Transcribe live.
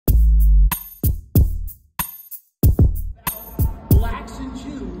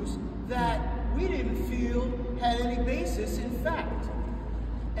basis in fact.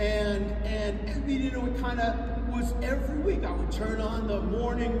 And you know, it kind of was every week. I would turn on the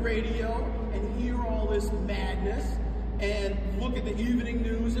morning radio and hear all this madness, and look at the evening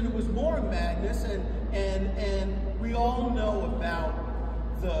news, and it was more madness. And we all know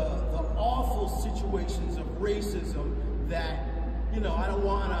about the awful situations of racism that, you know, I don't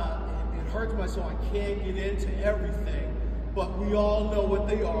want to, it hurts my soul, I can't get into everything, but we all know what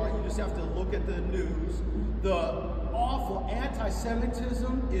they are. You just have to look at the news. The awful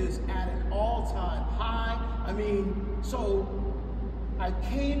anti-Semitism is at an all-time high. I mean, so I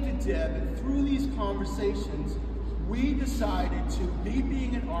came to Deb, and through these conversations, we decided to, me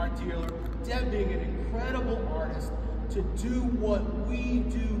being an art dealer, Deb being an incredible artist, to do what we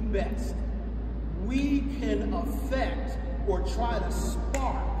do best. We can affect or try to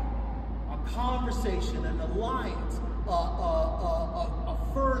spark a conversation, an alliance, a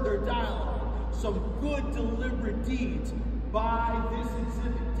further dialogue, some good deliberate deeds by this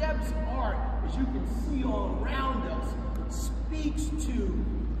exhibit. Deb's art, as you can see all around us, speaks to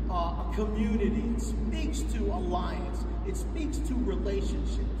a community, it speaks to alliance, it speaks to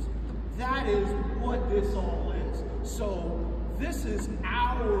relationships. That is what this all is. So this is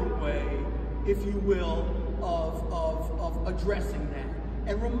our way, if you will, of addressing that.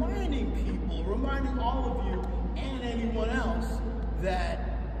 And reminding people, reminding all of you and anyone else,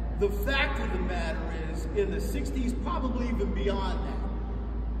 that the fact of the matter is, in the 60s, probably even beyond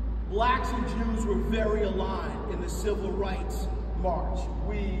that, blacks and Jews were very aligned in the civil rights march.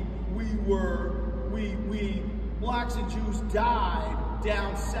 Blacks and Jews died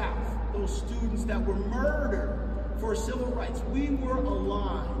down south. Those students that were murdered for civil rights, we were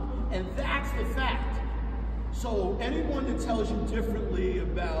aligned, and that's the fact. So anyone that tells you differently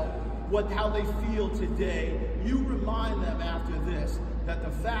about how they feel today, you remind them after this that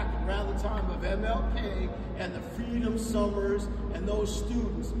the fact around the time of MLK and the Freedom Summers and those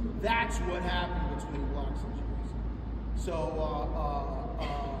students, that's what happened between blacks and Jews. So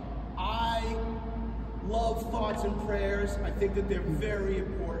I love thoughts and prayers. I think that they're very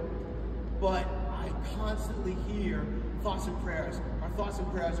important, but I constantly hear thoughts and prayers. Our thoughts and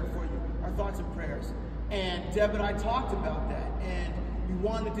prayers are for you. Our thoughts and prayers. And Deb and I talked about that, and we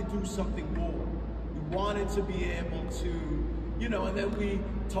wanted to do something more. We wanted to be able to, you know, and then we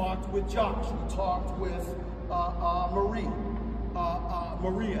talked with Josh, we talked with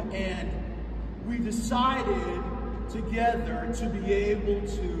Maria, and we decided together to be able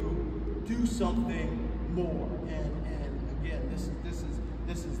to do something more. And again, this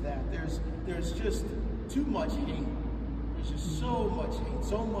is that. There's just too much hate. There's just so much hate,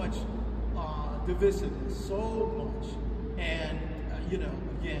 so much divisiveness, so much. And you know,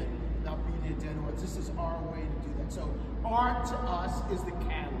 again, not being a dead horse, this is our way to do that. So art to us is the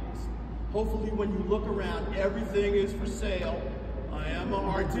catalyst. Hopefully when you look around, everything is for sale. I am an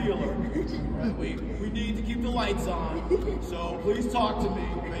art dealer. Right? We need to keep the lights on. So please talk to me.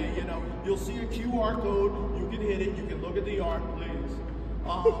 You know, you'll see a QR code. You can hit it. You can look at the art, please.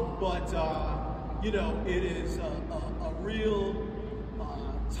 You know, it is a real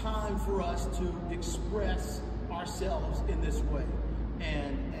time for us to express ourselves in this way,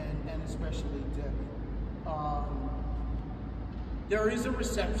 and especially Debbie. There is a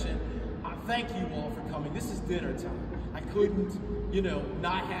reception. Thank you all for coming. This is dinner time. I couldn't, you know,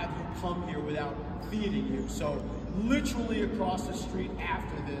 not have you come here without feeding you. So literally across the street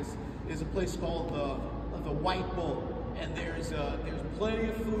after this is a place called the White Bull, and there's plenty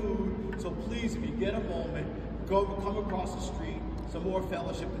of food. So please, if you get a moment, come across the street. Some more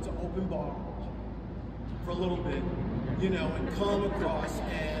fellowship. It's an open bar for a little bit, you know, and come across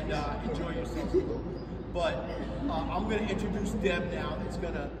and enjoy yourself. But I'm going to introduce Deb now.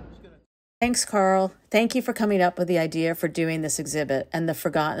 Thanks, Karl. Thank you for coming up with the idea for doing this exhibit and the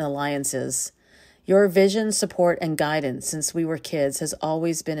Forgotten Alliances. Your vision, support, and guidance since we were kids has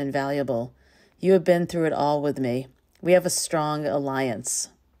always been invaluable. You have been through it all with me. We have a strong alliance.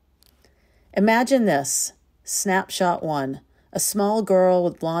 Imagine this. Snapshot 1. A small girl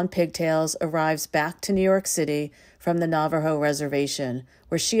with blonde pigtails arrives back to New York City from the Navajo reservation,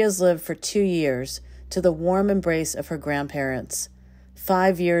 where she has lived for 2 years, to the warm embrace of her grandparents.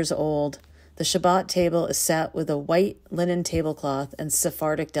 5 years old, the Shabbat table is set with a white linen tablecloth and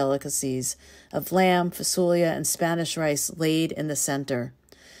Sephardic delicacies of lamb, fasulia, and Spanish rice laid in the center.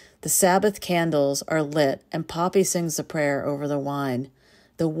 The Sabbath candles are lit, and Poppy sings a prayer over the wine.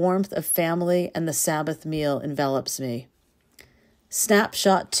 The warmth of family and the Sabbath meal envelops me.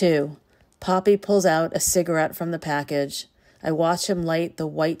 Snapshot 2. Poppy pulls out a cigarette from the package. I watch him light the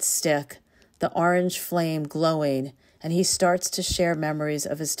white stick, the orange flame glowing and he starts to share memories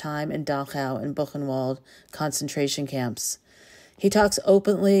of his time in Dachau and Buchenwald concentration camps. He talks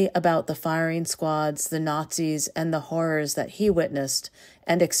openly about the firing squads, the Nazis, and the horrors that he witnessed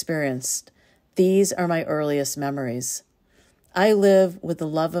and experienced. These are my earliest memories. I live with the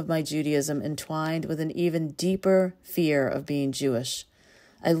love of my Judaism entwined with an even deeper fear of being Jewish.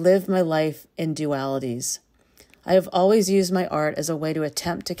 I live my life in dualities. I have always used my art as a way to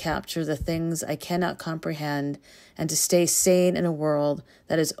attempt to capture the things I cannot comprehend and to stay sane in a world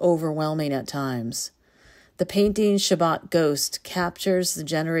that is overwhelming at times. The painting Shabbat Ghost captures the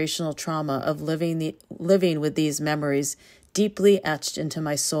generational trauma of living with these memories deeply etched into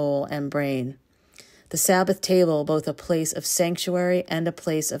my soul and brain. The Sabbath table, both a place of sanctuary and a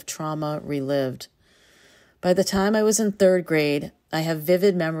place of trauma relived. By the time I was in 3rd grade, I have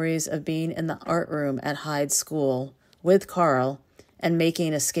vivid memories of being in the art room at Hyde School with Karl and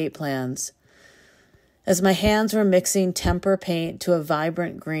making escape plans. As my hands were mixing tempera paint to a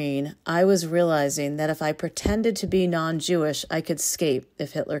vibrant green, I was realizing that if I pretended to be non-Jewish, I could escape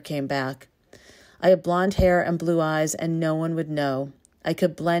if Hitler came back. I had blonde hair and blue eyes, and no one would know. I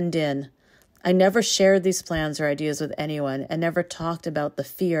could blend in. I never shared these plans or ideas with anyone and never talked about the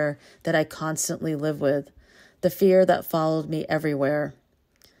fear that I constantly live with, the fear that followed me everywhere.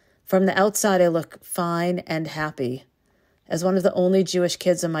 From the outside, I look fine and happy. As one of the only Jewish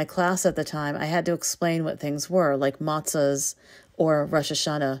kids in my class at the time, I had to explain what things were, like matzahs or Rosh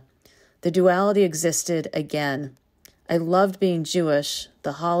Hashanah. The duality existed again. I loved being Jewish,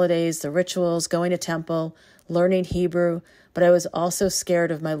 the holidays, the rituals, going to temple, learning Hebrew, but I was also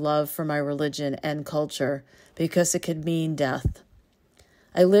scared of my love for my religion and culture because it could mean death.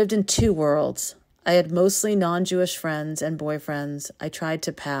 I lived in 2 worlds. I had mostly non-Jewish friends and boyfriends. I tried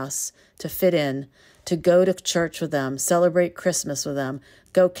to pass, to fit in, to go to church with them, celebrate Christmas with them,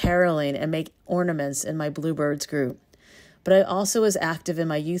 go caroling, and make ornaments in my Bluebirds group. But I also was active in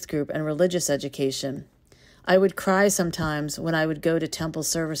my youth group and religious education. I would cry sometimes when I would go to temple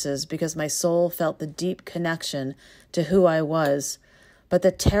services because my soul felt the deep connection to who I was, but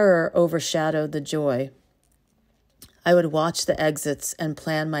the terror overshadowed the joy. I would watch the exits and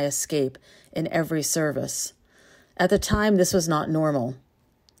plan my escape in every service. At the time, this was not normal.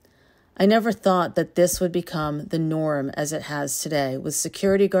 I never thought that this would become the norm as it has today, with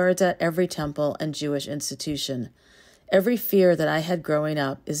security guards at every temple and Jewish institution. Every fear that I had growing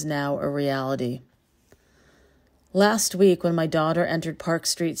up is now a reality. Last week, when my daughter entered Park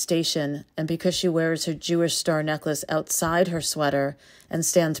Street Station, and because she wears her Jewish star necklace outside her sweater and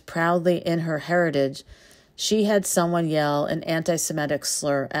stands proudly in her heritage, she had someone yell an anti-Semitic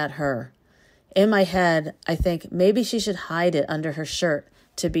slur at her. In my head, I think maybe she should hide it under her shirt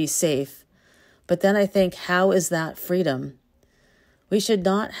to be safe. But then I think, how is that freedom? We should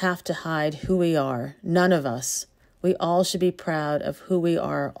not have to hide who we are, none of us. We all should be proud of who we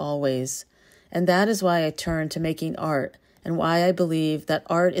are always. And that is why I turn to making art and why I believe that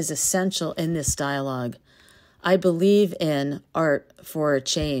art is essential in this dialogue. I believe in art for a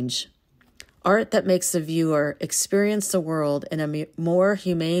change. Art that makes the viewer experience the world in a more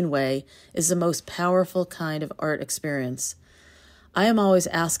humane way is the most powerful kind of art experience. I am always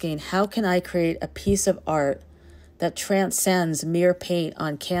asking, how can I create a piece of art that transcends mere paint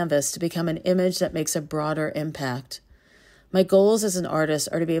on canvas to become an image that makes a broader impact? My goals as an artist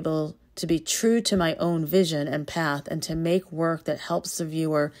are to be able to be true to my own vision and path and to make work that helps the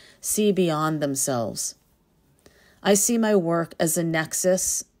viewer see beyond themselves. I see my work as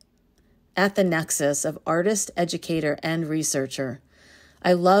at the nexus of artist, educator, and researcher.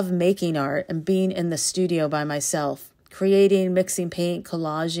 I love making art and being in the studio by myself, creating, mixing paint,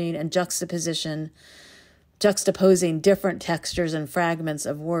 collaging, and juxtaposing different textures and fragments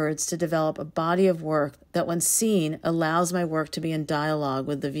of words to develop a body of work that, when seen, allows my work to be in dialogue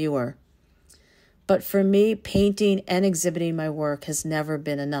with the viewer. But for me, painting and exhibiting my work has never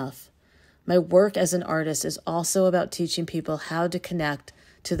been enough. My work as an artist is also about teaching people how to connect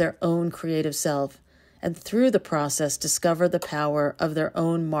to their own creative self, and through the process discover the power of their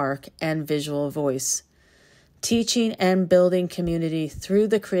own mark and visual voice. Teaching and building community through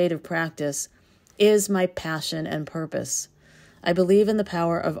the creative practice is my passion and purpose. I believe in the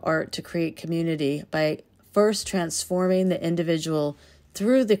power of art to create community by first transforming the individual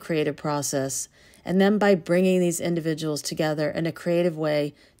through the creative process, and then by bringing these individuals together in a creative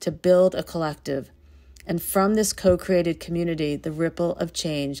way to build a collective. And from this co-created community, the ripple of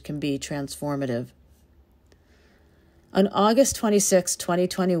change can be transformative. On August 26,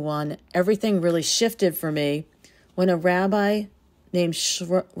 2021, everything really shifted for me when a rabbi named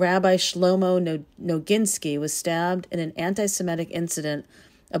Rabbi Shlomo Noginsky was stabbed in an anti-Semitic incident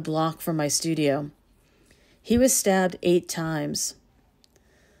a block from my studio. He was stabbed 8 times.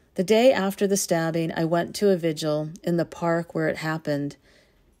 The day after the stabbing, I went to a vigil in the park where it happened.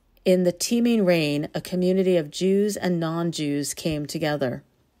 In the teeming rain, a community of Jews and non-Jews came together.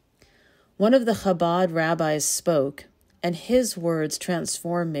 One of the Chabad rabbis spoke, and his words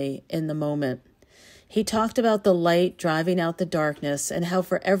transformed me in the moment. He talked about the light driving out the darkness and how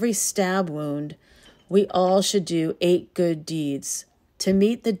for every stab wound, we all should do 8 good deeds to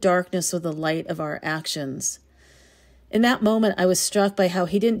meet the darkness with the light of our actions. In that moment, I was struck by how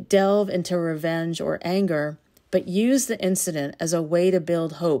he didn't delve into revenge or anger, but used the incident as a way to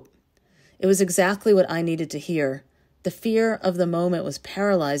build hope. It was exactly what I needed to hear. The fear of the moment was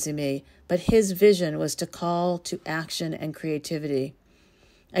paralyzing me, but his vision was to call to action and creativity.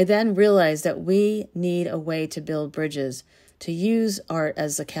 I then realized that we need a way to build bridges, to use art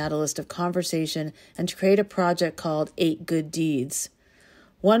as a catalyst of conversation, and to create a project called 8 Good Deeds.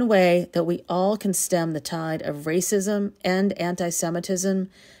 One way that we all can stem the tide of racism and anti-Semitism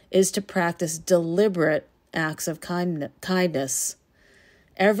is to practice deliberate acts of kindness.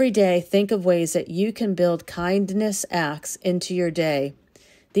 Every day, think of ways that you can build kindness acts into your day.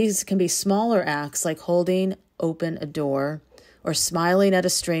 These can be smaller acts like holding open a door or smiling at a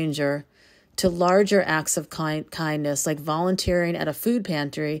stranger, to larger acts of kindness like volunteering at a food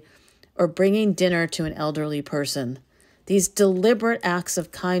pantry or bringing dinner to an elderly person. These deliberate acts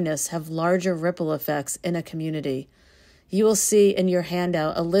of kindness have larger ripple effects in a community. You will see in your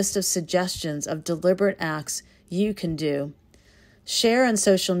handout a list of suggestions of deliberate acts you can do. Share on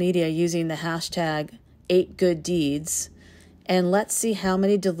social media using the hashtag 8GoodDeeds, and let's see how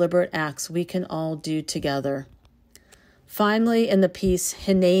many deliberate acts we can all do together. Finally, in the piece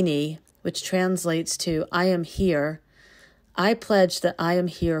Hineni, which translates to I am here, I pledge that I am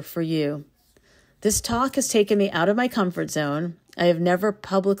here for you. This talk has taken me out of my comfort zone. I have never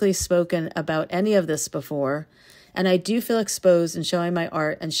publicly spoken about any of this before, and I do feel exposed in showing my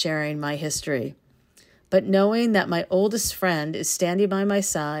art and sharing my history. But knowing that my oldest friend is standing by my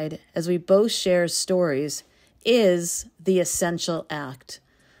side as we both share stories is the essential act.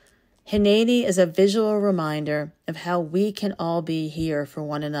 Hineni is a visual reminder of how we can all be here for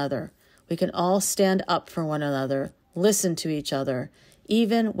one another. We can all stand up for one another, listen to each other,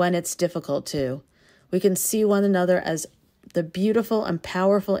 even when it's difficult to. We can see one another as the beautiful and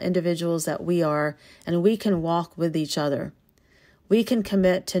powerful individuals that we are, and we can walk with each other. We can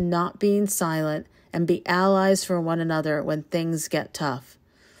commit to not being silent and be allies for one another when things get tough.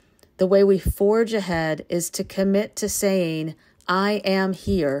 The way we forge ahead is to commit to saying, I am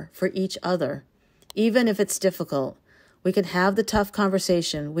here for each other. Even if it's difficult, we can have the tough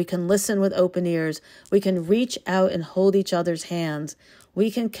conversation. We can listen with open ears. We can reach out and hold each other's hands. We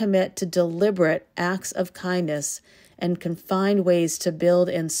can commit to deliberate acts of kindness and can find ways to build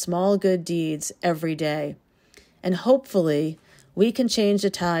in small good deeds every day. And hopefully, we can change the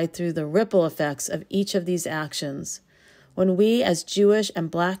tide through the ripple effects of each of these actions. When we as Jewish and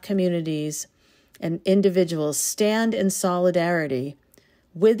Black communities and individuals stand in solidarity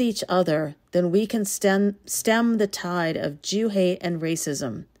with each other, then we can stem the tide of Jew hate and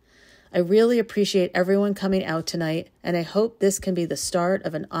racism. I really appreciate everyone coming out tonight, and I hope this can be the start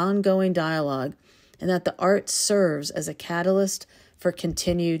of an ongoing dialogue and that the art serves as a catalyst for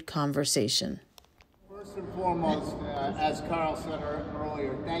continued conversation. First and foremost, as Karl said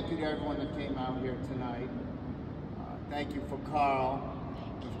earlier, thank you to everyone that came out here tonight. Thank you for Karl,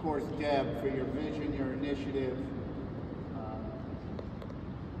 of course Deb, for your vision, your initiative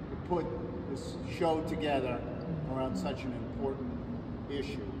to put this show together around such an important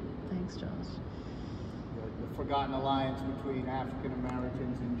issue. Thanks, Josh. The forgotten alliance between African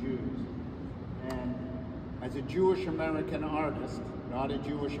Americans and Jews. And as a Jewish American artist, not a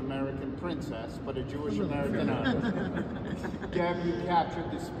Jewish American princess, but a Jewish American artist, Deb, you captured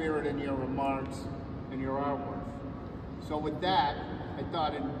the spirit in your remarks and your artwork. So with that, I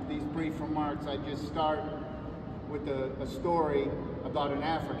thought in these brief remarks I'd just start with a story about an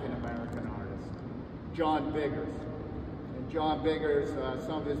African American artist, John Biggers. And John Biggers,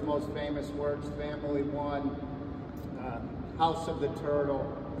 some of his most famous works, Family One, House of the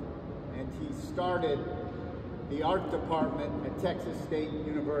Turtle, and he started the art department at Texas State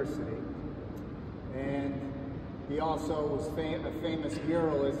University. And he also was a famous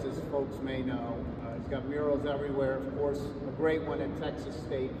muralist, as folks may know. He's got murals everywhere, of course, a great one at Texas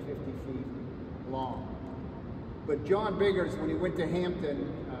State, 50 feet long. But John Biggers, when he went to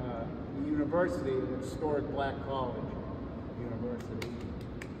Hampton University, the historic Black College University,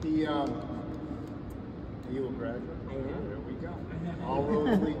 he, are you a graduate? I am. There we go. All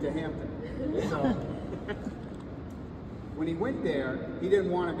roads lead to Hampton. So, when he went there, he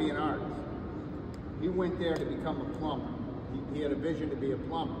didn't want to be an artist. He went there to become a plumber. He had a vision to be a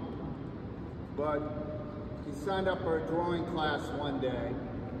plumber. But he signed up for a drawing class one day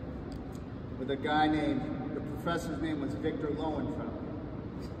with a guy named, the professor's name was Victor Lowenfeld.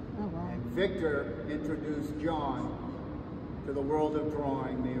 Oh, wow. And Victor introduced John to the world of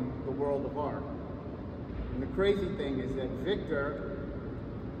drawing, the world of art. And the crazy thing is that Victor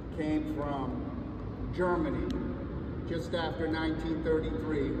came from Germany just after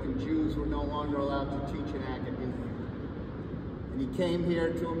 1933, when Jews were no longer allowed to teach in academia. And he came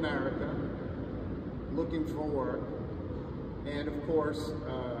here to America looking for work. And of course,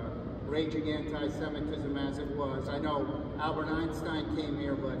 raging anti-Semitism as it was. I know Albert Einstein came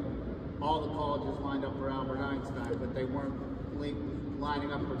here, but all the colleges lined up for Albert Einstein, but they weren't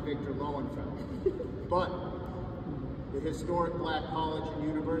lining up for Victor Lowenfeld. But the historic black college and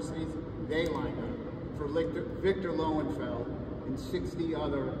universities, they lined up for Victor Lowenfeld and 60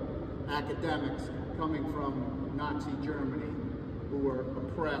 other academics coming from Nazi Germany who were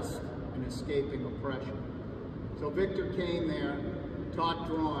oppressed and escaping oppression. So Victor came there, taught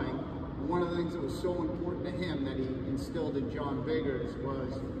drawing. One of the things that was so important to him that he instilled in John Biggers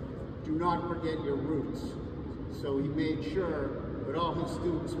was, do not forget your roots. So he made sure that all his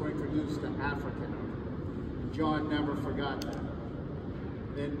students were introduced to African art. And John never forgot that.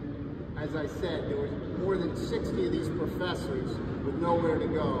 And as I said, there was more than 60 of these professors with nowhere to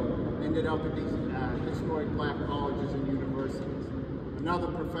go, ended up at these historic black colleges and universities. Another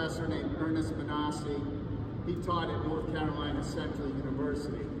professor named Ernest Manassi, he taught at North Carolina Central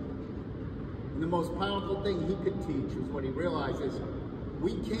University. And the most powerful thing he could teach was what he realized is,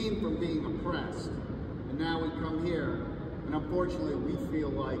 we came from being oppressed, and now we come here, and unfortunately we feel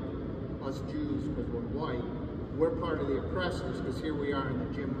like us Jews, because we're white, we're part of the oppressors, because here we are in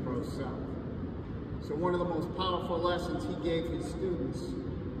the Jim Crow South. So one of the most powerful lessons he gave his students,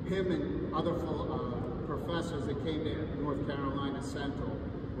 him and other professors that came to North Carolina Central,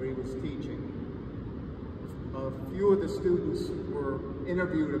 where he was teaching, a few of the students were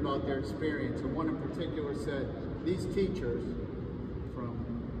interviewed about their experience, and one in particular said, these teachers from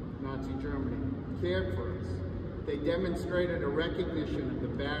Nazi Germany cared for us. They demonstrated a recognition of the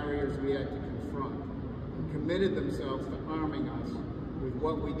barriers we had to confront and committed themselves to arming us with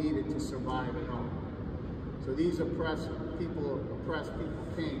what we needed to survive at home. So these oppressed people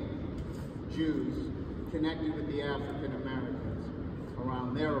came, Jews, connected with the African Americans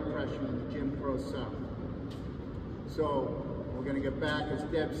around their oppression in the Jim Crow South. So we're going to get back, as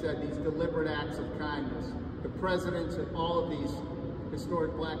Deb said, these deliberate acts of kindness. The presidents of all of these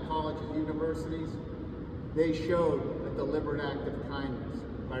historic black colleges and universities, they showed a deliberate act of kindness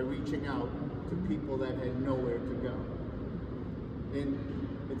by reaching out to people that had nowhere to go. And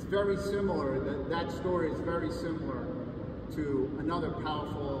it's very similar, that story is very similar to another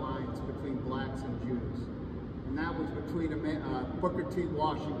powerful alliance between blacks and Jews. And that was between Booker T.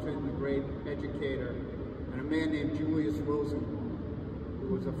 Washington, the great educator, and a man named Julius Rosenwald,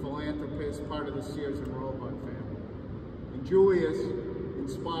 who was a philanthropist, part of the Sears and Roebuck family. And Julius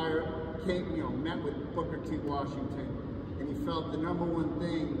met with Booker T. Washington, and he felt the number one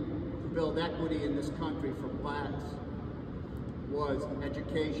thing to build equity in this country for blacks was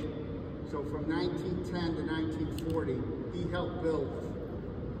education. So from 1910 to 1940, he helped build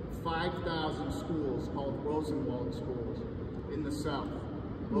 5,000 schools called Rosenwald schools in the South.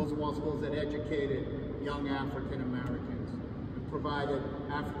 Rosenwald schools that educated young African Americans and provided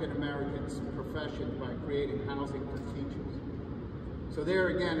African Americans professions by creating housing for teachers. So there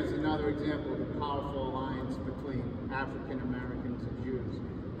again is another example of the powerful alliance between African Americans and Jews,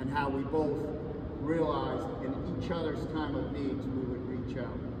 and how we both realized in each other's time of needs we would reach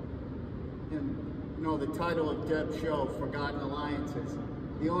out. And you know, the title of Deb's show, Forgotten Alliances,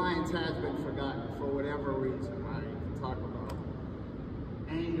 the alliance has been forgotten for whatever reason. I can talk about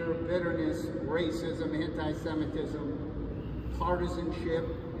anger, bitterness, racism, anti-Semitism, partisanship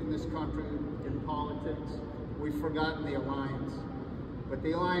in this country, in politics. We've forgotten the alliance. But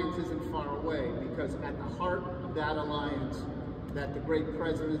the alliance isn't far away, because at the heart of that alliance that the great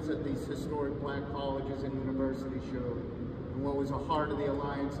presidents of these historic black colleges and universities showed, and what was the heart of the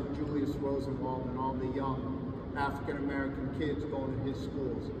alliance of Julius Rosenwald and all the young African American kids going to his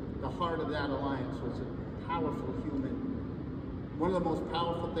schools, the heart of that alliance was a powerful human. One of the most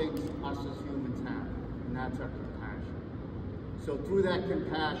powerful things us as humans have, and that's our compassion. So through that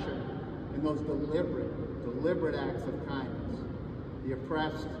compassion and those deliberate acts of kindness, the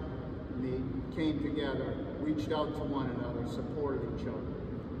oppressed came together, reached out to one another, supported each other.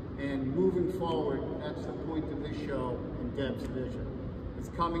 And moving forward, that's the point of this show and Deb's vision. It's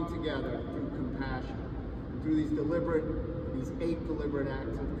coming together through compassion, and through these 8 deliberate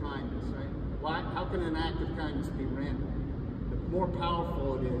acts of kindness, right? How can an act of kindness be random? The more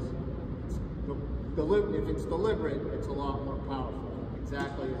powerful it is, if it's deliberate, it's a lot more powerful,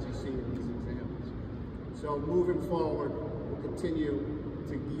 exactly as you see in these examples. So moving forward, we'll continue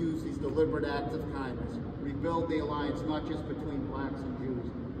to use these deliberate acts of kindness, rebuild the alliance not just between blacks and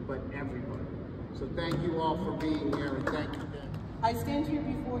Jews, but everybody. So thank you all for being here, and thank you, Deb. I stand here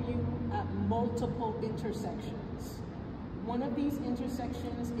before you at multiple intersections. One of these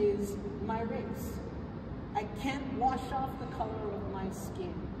intersections is my race. I can't wash off the color of my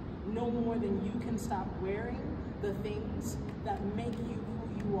skin, no more than you can stop wearing the things that make you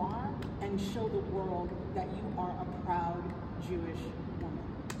who you are and show the world that you are a proud Jewish woman.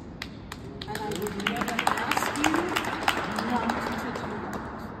 And I would never ask you not to do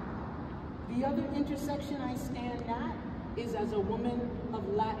that. The other intersection I stand at is as a woman of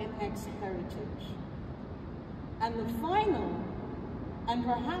Latinx heritage. And the final, and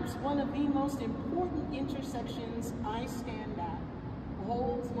perhaps one of the most important intersections I stand at,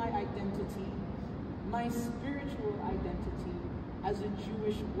 holds my identity, my spiritual identity as a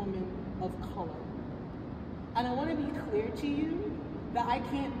Jewish woman of color. And I want to be clear to you that I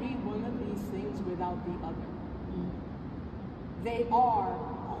can't be one of these things without the other. They are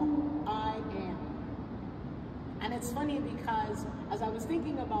who I am. And it's funny because as I was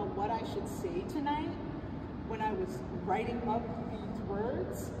thinking about what I should say tonight, when I was writing up these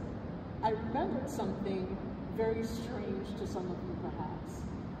words, I remembered something very strange to some of you perhaps.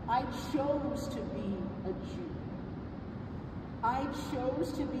 I chose to be a Jew. I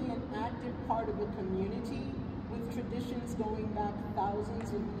chose to be an active part of a community with traditions going back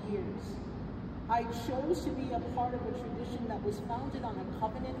thousands of years. I chose to be a part of a tradition that was founded on a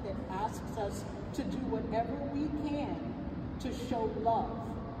covenant that asks us to do whatever we can to show love,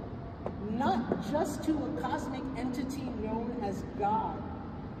 not just to a cosmic entity known as God,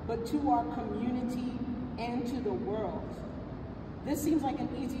 but to our community and to the world. This seems like an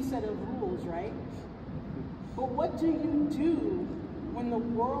easy set of rules, right? But what do you do when the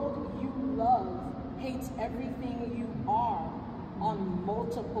world you love hates everything you are on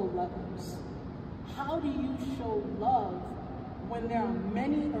multiple levels? How do you show love when there are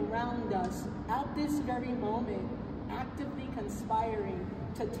many around us at this very moment actively conspiring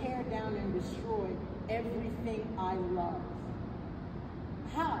to tear down and destroy everything I love?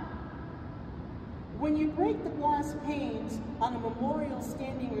 How? When you break the glass panes on a memorial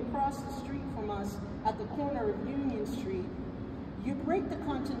standing across the street from us at the corner of Union Street, you break the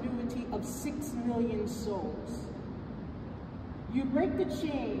continuity of 6 million souls. You break the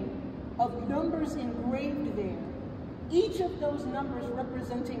chain of numbers engraved there, each of those numbers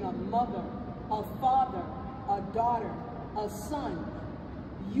representing a mother, a father, a daughter, a son,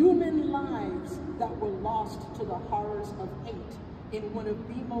 human lives that were lost to the horrors of hate in one of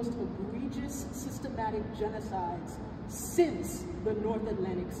the most egregious systematic genocides since the North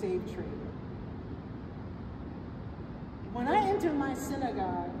Atlantic slave trade. When I enter my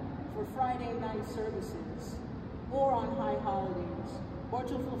synagogue for Friday night services, or on high holidays, or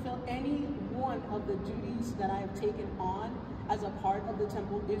to fulfill any one of the duties that I have taken on as a part of the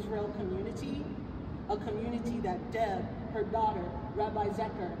Temple Israel community, a community that Deb, her daughter, Rabbi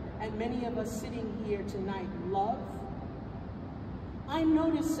Zecher, and many of us sitting here tonight love, I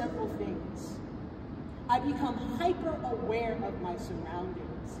notice several things. I become hyper aware of my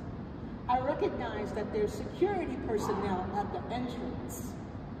surroundings. I recognize that there's security personnel at the entrance.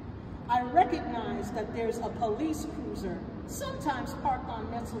 I recognize that there's a police cruiser, sometimes parked on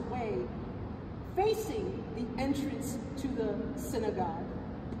Metzel Way, facing the entrance to the synagogue.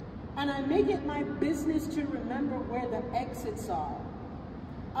 And I make it my business to remember where the exits are.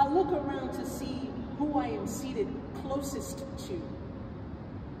 I look around to see who I am seated closest to.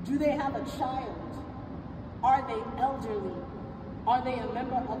 Do they have a child? Are they elderly? Are they a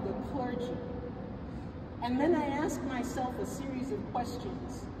member of the clergy? And then I ask myself a series of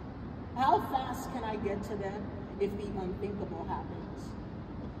questions. How fast can I get to them if the unthinkable happens?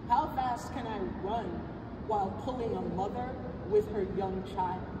 How fast can I run while pulling a mother with her young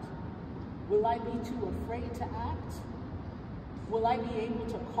child? Will I be too afraid to act? Will I be able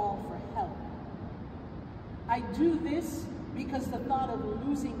to call for help? I do this because the thought of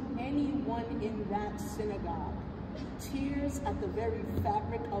losing anyone in that synagogue tears at the very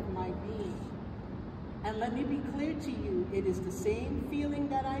fabric of my being. And let me be clear to you, it is the same feeling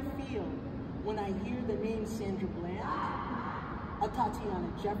that I feel when I hear the name Sandra Bland, Tatiana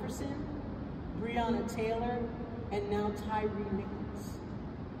Jefferson, Breonna Taylor, and now Tyree Nichols.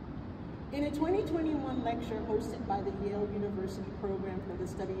 In a 2021 lecture hosted by the Yale University Program for the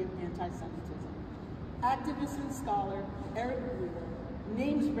Study of Anti-Semitism, activist and scholar Eric Brewer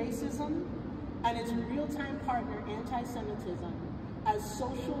names racism and its real-time partner, anti-Semitism, as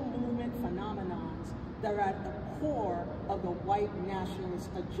social movement phenomenons that are at the core of the white nationalist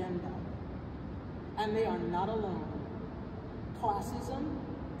agenda. And they are not alone. Classism,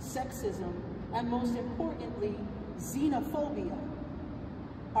 sexism, and most importantly, xenophobia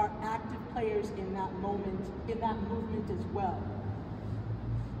are active players in that movement as well.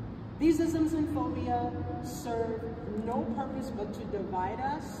 These isms and phobia serve no purpose but to divide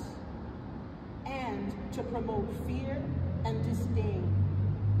us and to promote fear and disdain.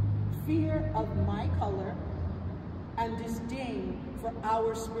 Fear of my color and disdain for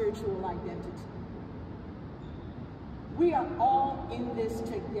our spiritual identity. We are all in this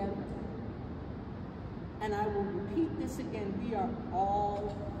together. And I will repeat this again, we are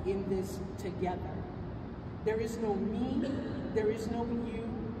all in this together. There is no me, there is no you,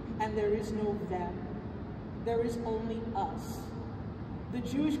 and there is no them. There is only us. The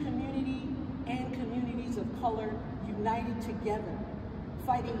Jewish community and communities of color united together,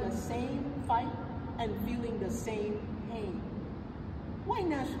 fighting the same fight and feeling the same pain. White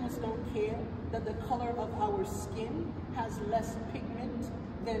nationalists don't care that the color of our skin has less pigment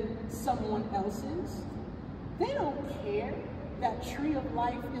than someone else's. They don't care that Tree of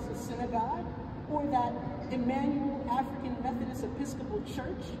Life is a synagogue or that Emmanuel African Methodist Episcopal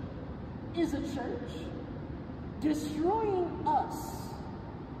Church is a church. Destroying us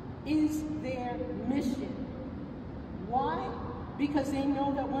is their mission. Why? Because they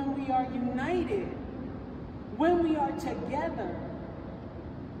know that when we are united, when we are together,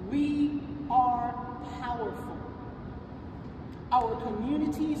 we are powerful. Our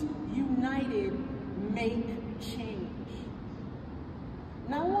communities united make change.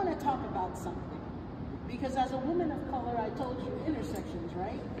 Now I want to talk about something, because as a woman of color, I told you intersections,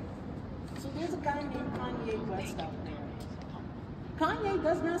 right? So there's a guy named Kanye West out there. Kanye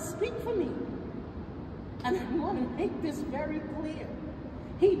does not speak for me. And I want to make this very clear.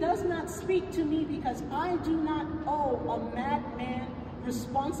 He does not speak to me because I do not owe a madman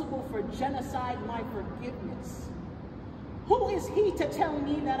responsible for genocide my forgiveness. Who is he to tell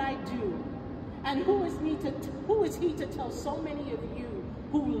me that I do? And who is he to tell so many of you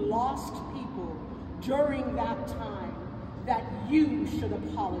who lost people during that time that you should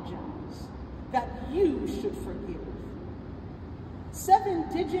apologize, that you should forgive? 7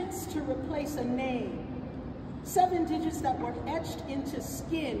 digits to replace a name. 7 digits that were etched into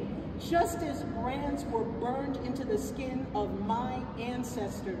skin, just as brands were burned into the skin of my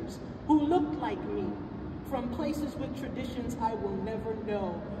ancestors who looked like me from places with traditions I will never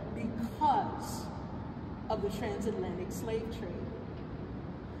know because of the transatlantic slave trade.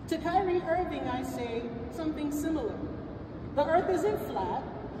 To Kyrie Irving, I say something similar. The earth isn't flat,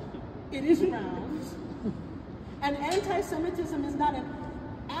 it is round. And anti-Semitism is not an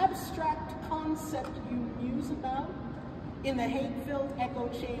abstract concept you muse about in the hate-filled echo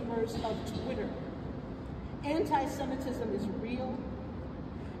chambers of Twitter. Anti-Semitism is real,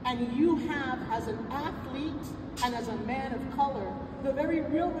 and you have, as an athlete and as a man of color, the very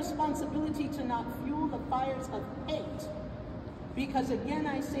real responsibility to not fuel the fires of hate. Because again,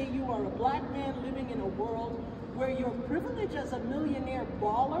 I say you are a black man living in a world where your privilege as a millionaire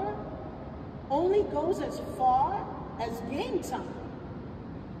baller only goes as far as game time.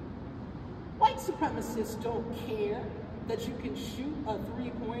 White supremacists don't care that you can shoot a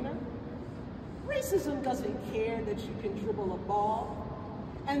 3-pointer. Racism doesn't care that you can dribble a ball.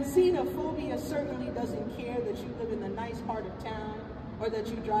 And xenophobia certainly doesn't care that you live in a nice part of town or that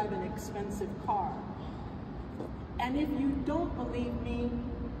you drive an expensive car. And if you don't believe me,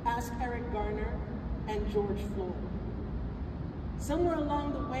 ask Eric Garner and George Floyd. Somewhere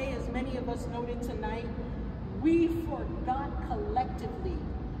along the way, as many of us noted tonight, we forgot collectively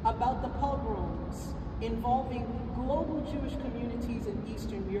about the pogroms involving global Jewish communities in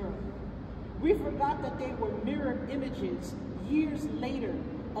Eastern Europe. We forgot that they were mirror images years later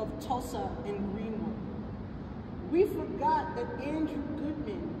of Tulsa and Greenwood. We forgot that Andrew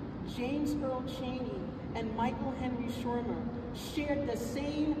Goodman, James Earl Chaney, and Michael Henry Schirmer shared the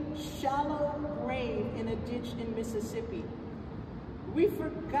same shallow grave in a ditch in Mississippi. We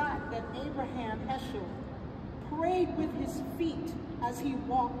forgot that Abraham Heschel prayed with his feet as he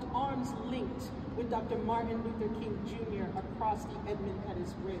walked arms linked with Dr. Martin Luther King Jr. across the Edmund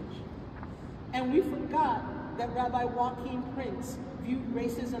Pettus Bridge. And we forgot that Rabbi Joachim Prince viewed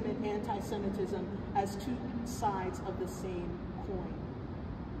racism and anti-Semitism as 2 sides of the same coin.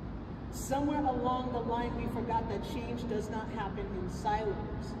 Somewhere along the line, we forgot that change does not happen in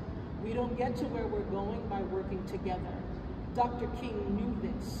silos. We don't get to where we're going by working together. Dr. King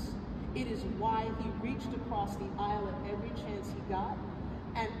knew this. It is why he reached across the aisle at every chance he got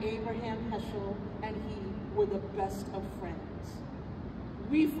and Abraham Heschel and he were the best of friends.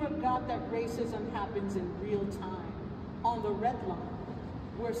 We forgot that racism happens in real time, on the red line,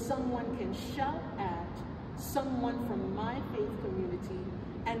 where someone can shout at someone from my faith community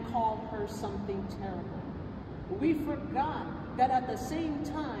and call her something terrible. We forgot that at the same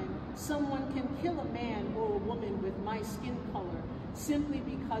time, someone can kill a man or a woman with my skin color simply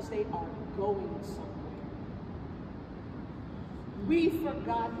because they are going somewhere. We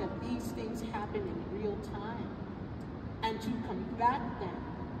forgot that these things happen in real time. And to combat them,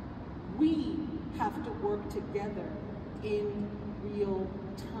 we have to work together in real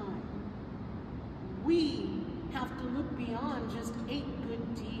time. We have to look beyond just 8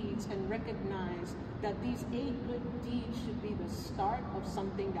 good deeds and recognize that these 8 good deeds should be the start of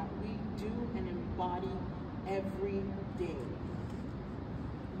something that we do and embody every day.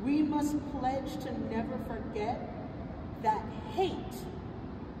 We must pledge to never forget that hate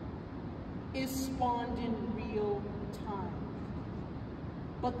is spawned in real time.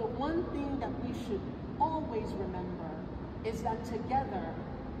 But the one thing that we should always remember is that together,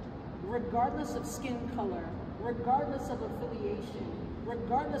 regardless of skin color, regardless of affiliation,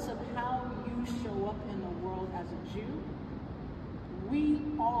 regardless of how you show up in the world as a Jew, we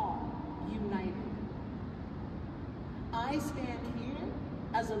are united. I stand here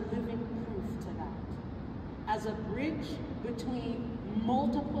as a living proof to that, as a bridge between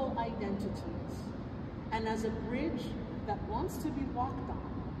multiple identities, and as a bridge that wants to be walked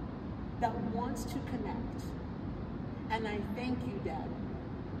on, that wants to connect. And I thank you, Deb,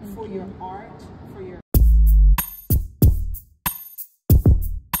 for your art, for your